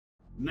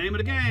Name of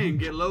the game.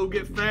 Get low,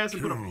 get fast,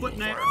 and put a foot in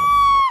that.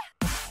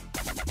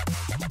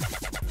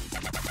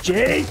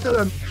 J to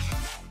the.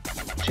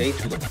 J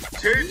to the.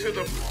 J to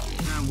the.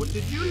 Now, what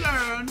did you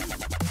learn?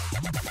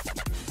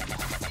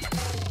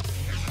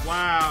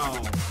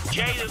 Wow.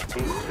 J to the.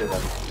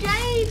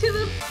 J to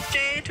the.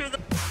 J to the.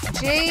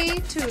 J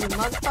to the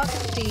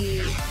motherfucking D.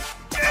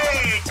 J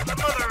to the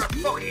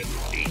motherfucking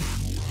D.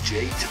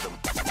 J to the.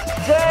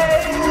 J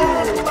to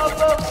the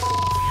mother.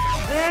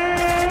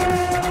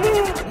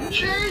 J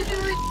to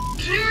the.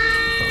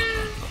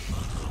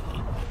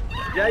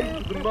 J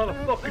to the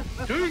motherfucking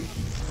D.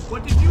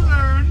 What did you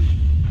learn?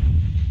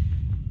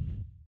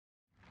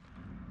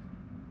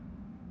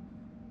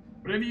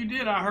 Whatever you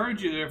did, I heard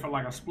you there for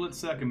like a split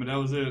second, but that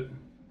was it.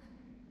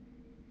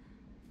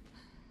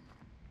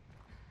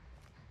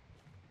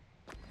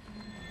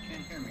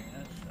 Can't hear me.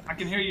 I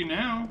can hear you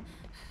now.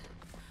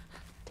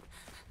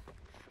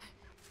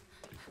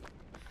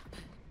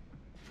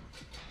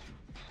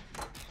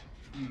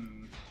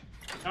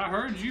 I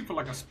heard you for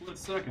like a split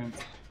second.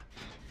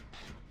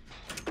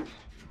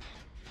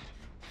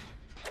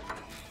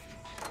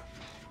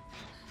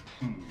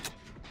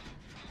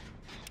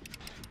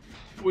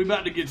 We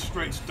about to get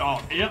straight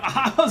stalked. Yeah,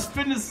 I was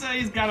finna say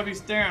he's gotta be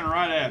staring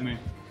right at me.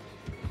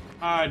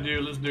 Alright,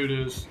 dude, let's do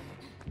this.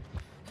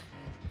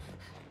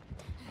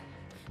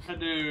 That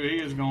dude, he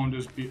is gonna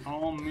just be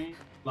on me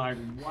like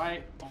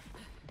right on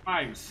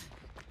ice.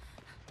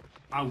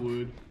 I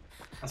would.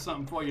 That's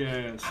something for your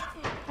ass.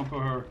 Don't put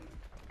her.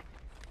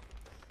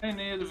 Hey,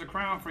 Ned, there's a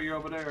crown for you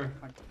over there.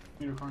 I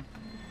need a crown.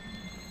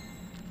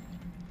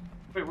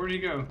 Wait, where'd he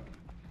go?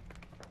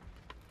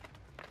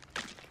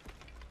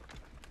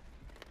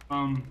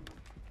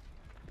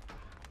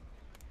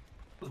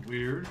 That's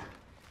weird.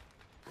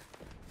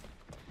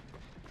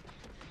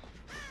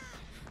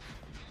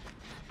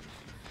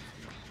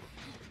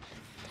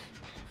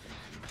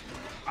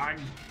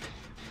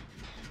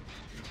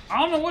 I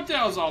don't know what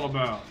that was all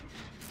about.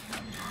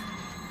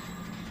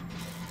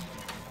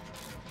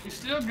 He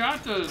still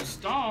got the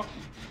stalk.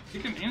 He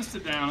can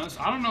insta down us.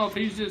 I don't know if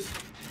he's just.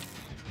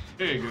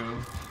 There you go.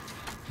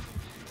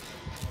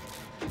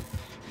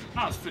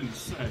 I was finna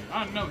say.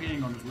 I know he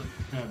ain't gonna just let me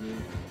have it.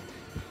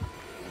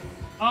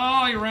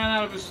 Oh, he ran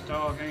out of his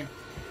stalk, ain't he?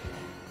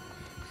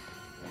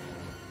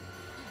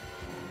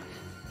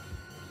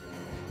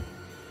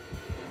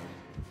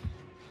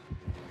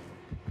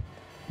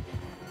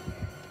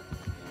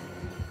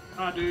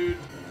 Ah, dude.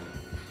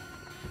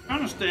 I'm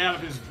trying to stay out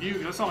of his view.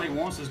 That's all he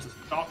wants is to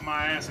stalk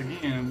my ass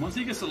again. Once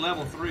he gets to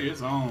level 3,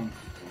 it's on.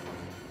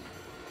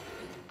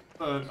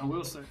 But I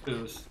will say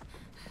this.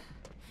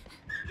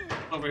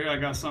 Over here, I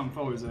got something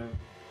for his ass.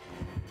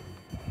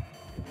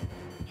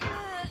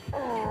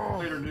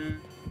 Later, dude.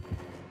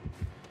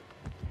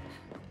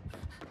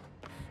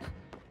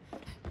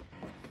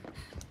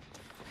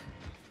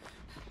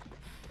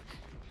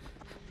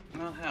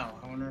 Well, hell,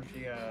 I wonder if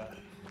the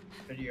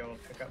video will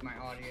pick up my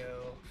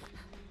audio.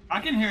 I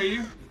can hear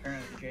you.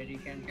 Apparently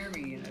JD can't hear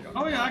me, and I don't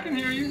Oh know yeah, I why. can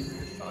hear you.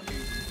 Just talking.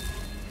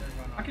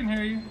 I can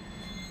hear you.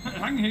 I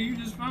can hear you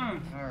just fine.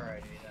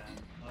 Alrighty then,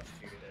 let's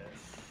do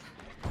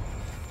this.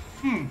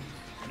 Hmm.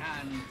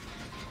 None.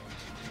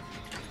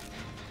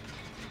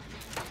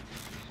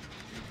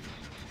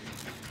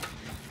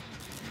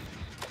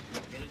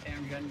 Get a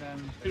damn gun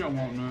done. You don't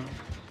want none.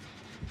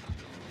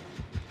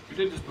 We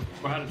did this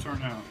before. How'd it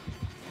turn out?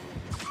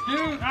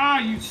 Dude,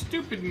 you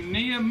stupid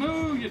Nia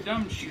Moo, you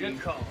dumb shit. Good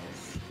calls.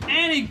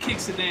 And he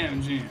kicks the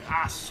damn Jin.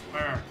 I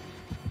swear.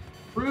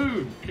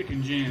 Rude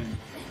kicking Jin.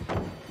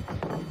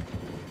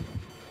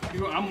 I'm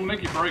gonna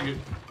make you break it.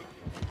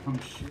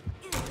 Shit.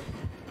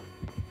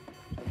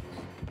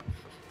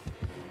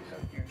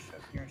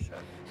 You're so.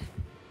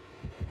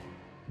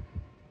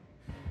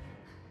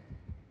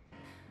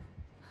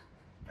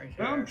 Right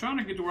Well, I'm there. trying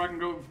to get to where I can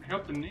go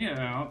help the Nia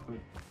out,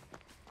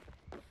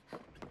 but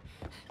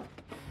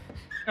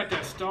got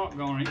that stalk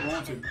going. He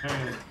wants it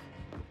bad.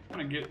 I'm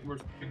trying to get where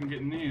we can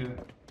get Nia.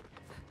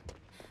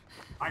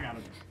 I got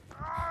it.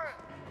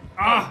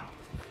 Ah!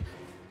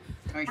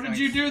 Nice, What did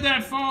you do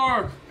that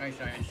for? Nice.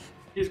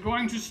 He's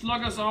going to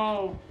slug us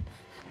all.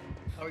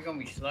 How are we gonna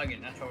be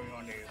slugging? That's what we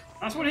want to do.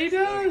 That's what he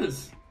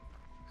does.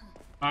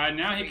 Alright,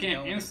 now he We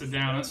can't know insta it's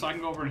down us, slugging. so I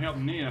can go over and help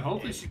Nia.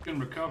 Hopefully she can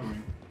recover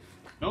him.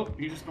 Nope,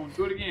 he's just gonna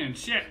do it again.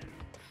 Shit.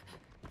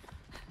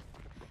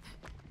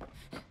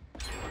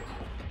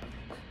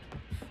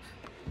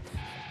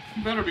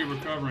 You better be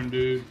recovering,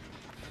 dude.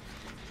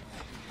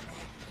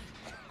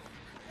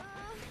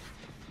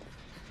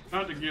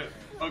 About to get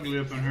ugly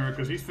up in her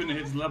because he's finna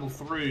hit level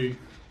 3.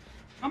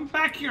 Come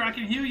back here, I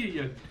can heal you,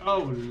 you.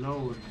 Oh,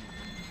 Lord.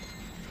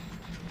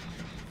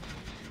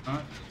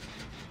 Huh?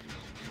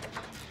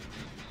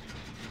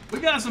 We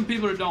got some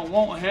people that don't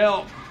want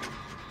help.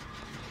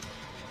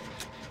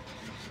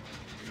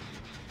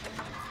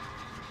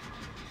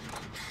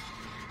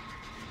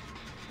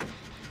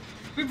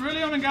 We've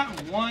really only got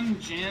one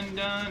gen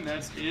done.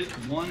 That's it.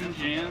 One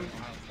gen.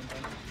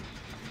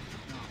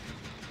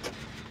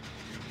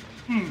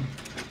 Hmm.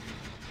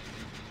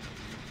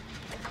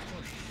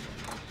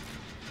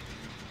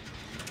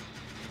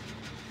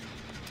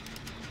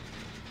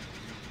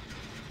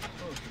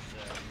 sister.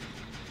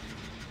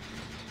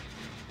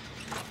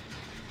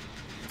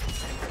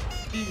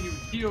 You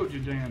killed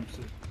your damn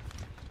sister.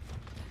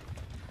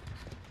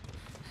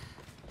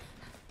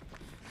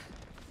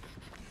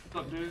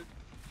 What's up, dude?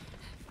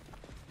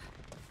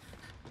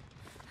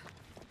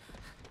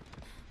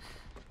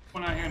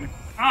 One out here in the...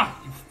 Ah,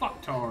 you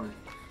fucktard.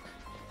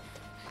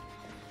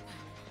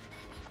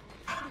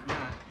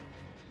 Nah.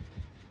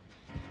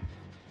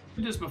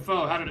 Did this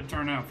before. How did it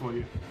turn out for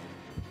you?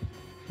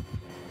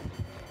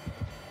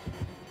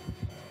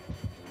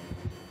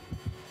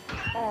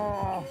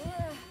 Oh.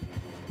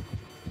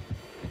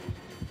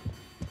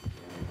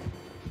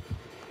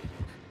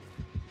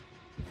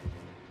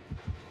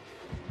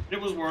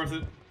 It was worth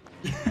it.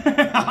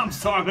 I'm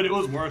sorry, but it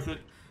was worth it.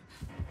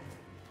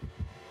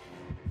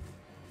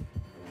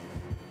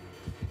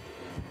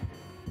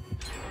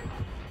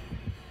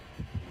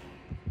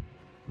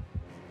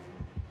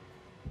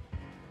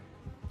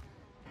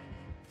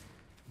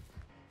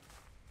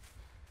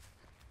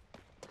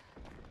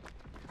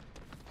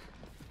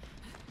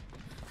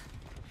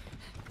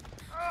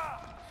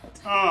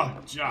 Oh,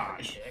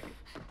 Josh. Dick.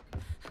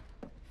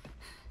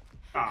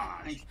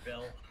 Gosh. Thanks,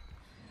 Bill.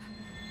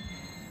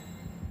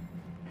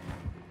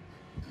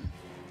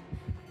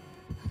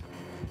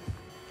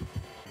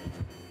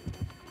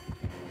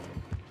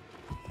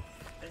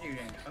 That dude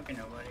ain't hooking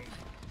nobody.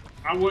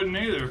 I wouldn't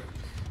either.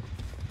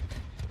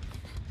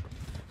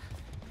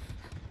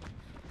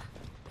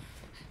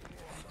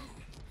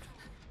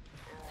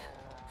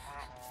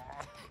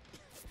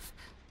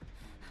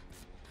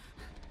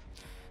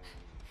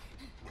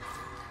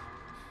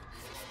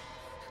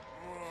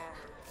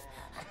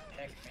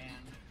 Heck,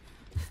 man.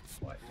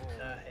 What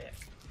the heck?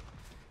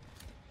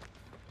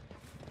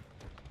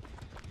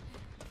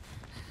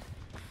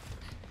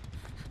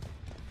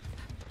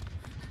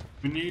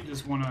 We need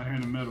this one out here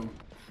in the middle.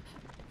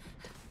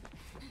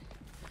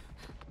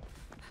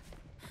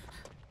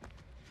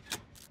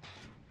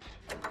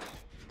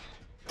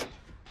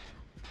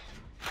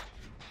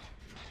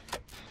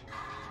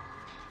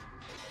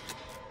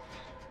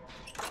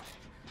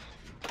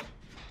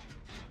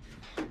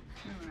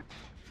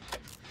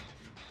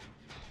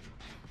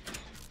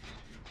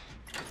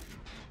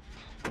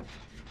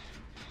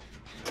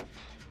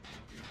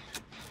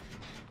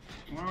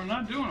 Well, we're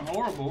not doing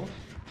horrible.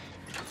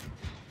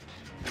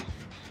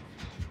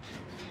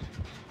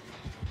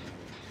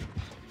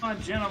 My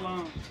Jen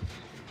alone.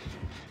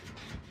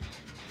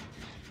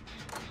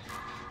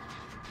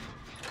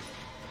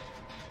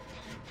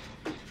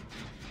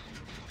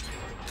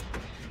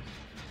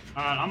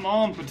 Alright, I'm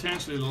on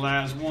potentially the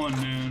last one,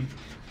 man.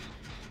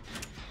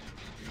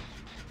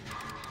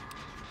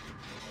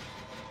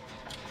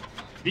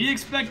 Be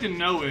expecting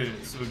no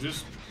is, so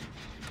just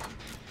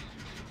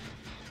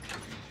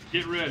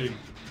get ready.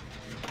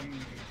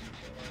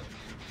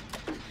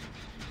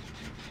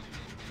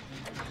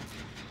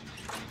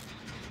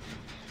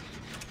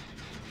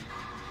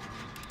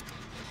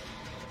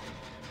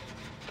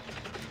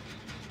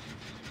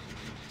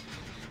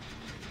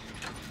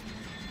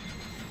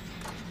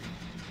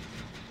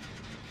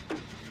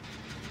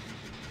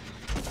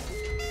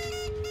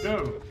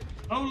 Go.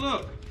 Oh,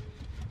 look.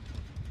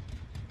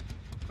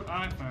 What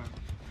I found.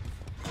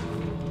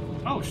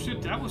 Oh,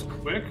 shit, that was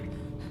quick.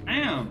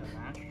 Damn.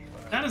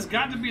 That has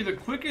got to be the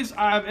quickest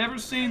I've ever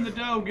seen the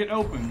dough get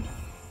opened.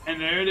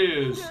 And there it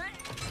is.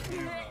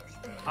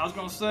 I was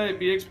going to say,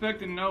 be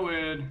expecting no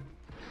Ed.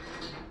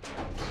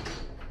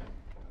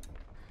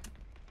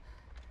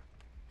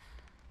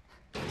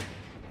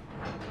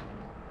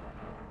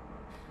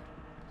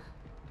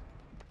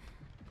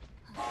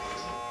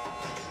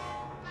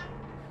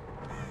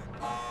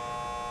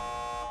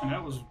 And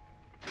that was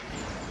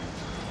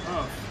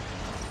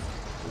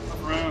rough.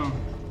 Up around.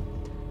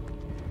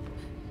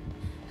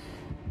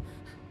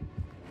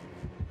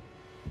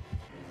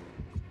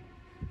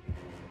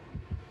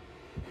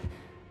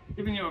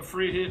 Giving you a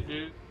free hit,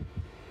 dude.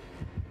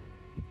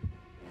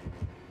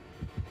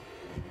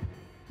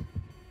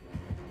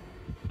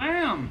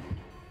 Bam!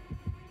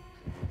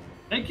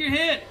 Take your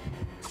hit.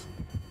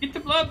 Get the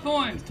blood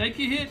points. Take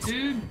your hit,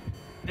 dude.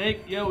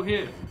 Take your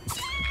hit.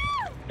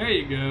 There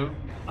you go.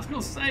 I was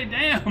gonna say,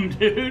 damn,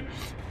 dude.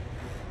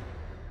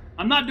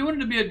 I'm not doing it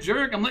to be a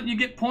jerk. I'm letting you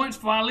get points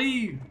before I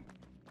leave.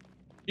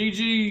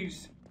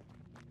 GG's.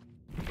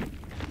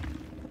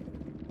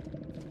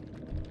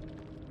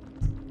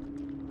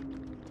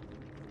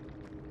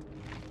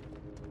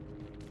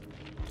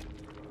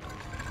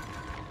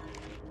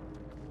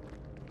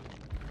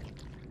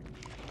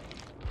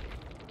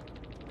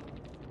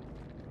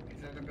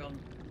 Sugar build.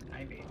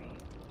 Hi, baby.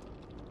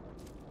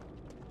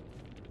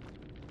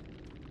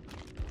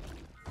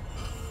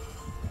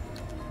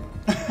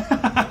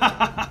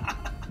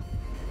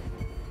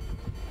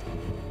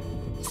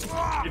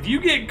 If you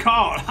get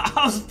caught,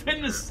 I was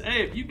finna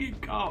say, if you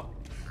get caught.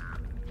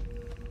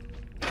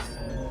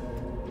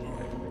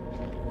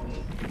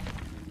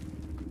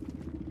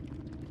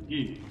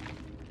 Yeah.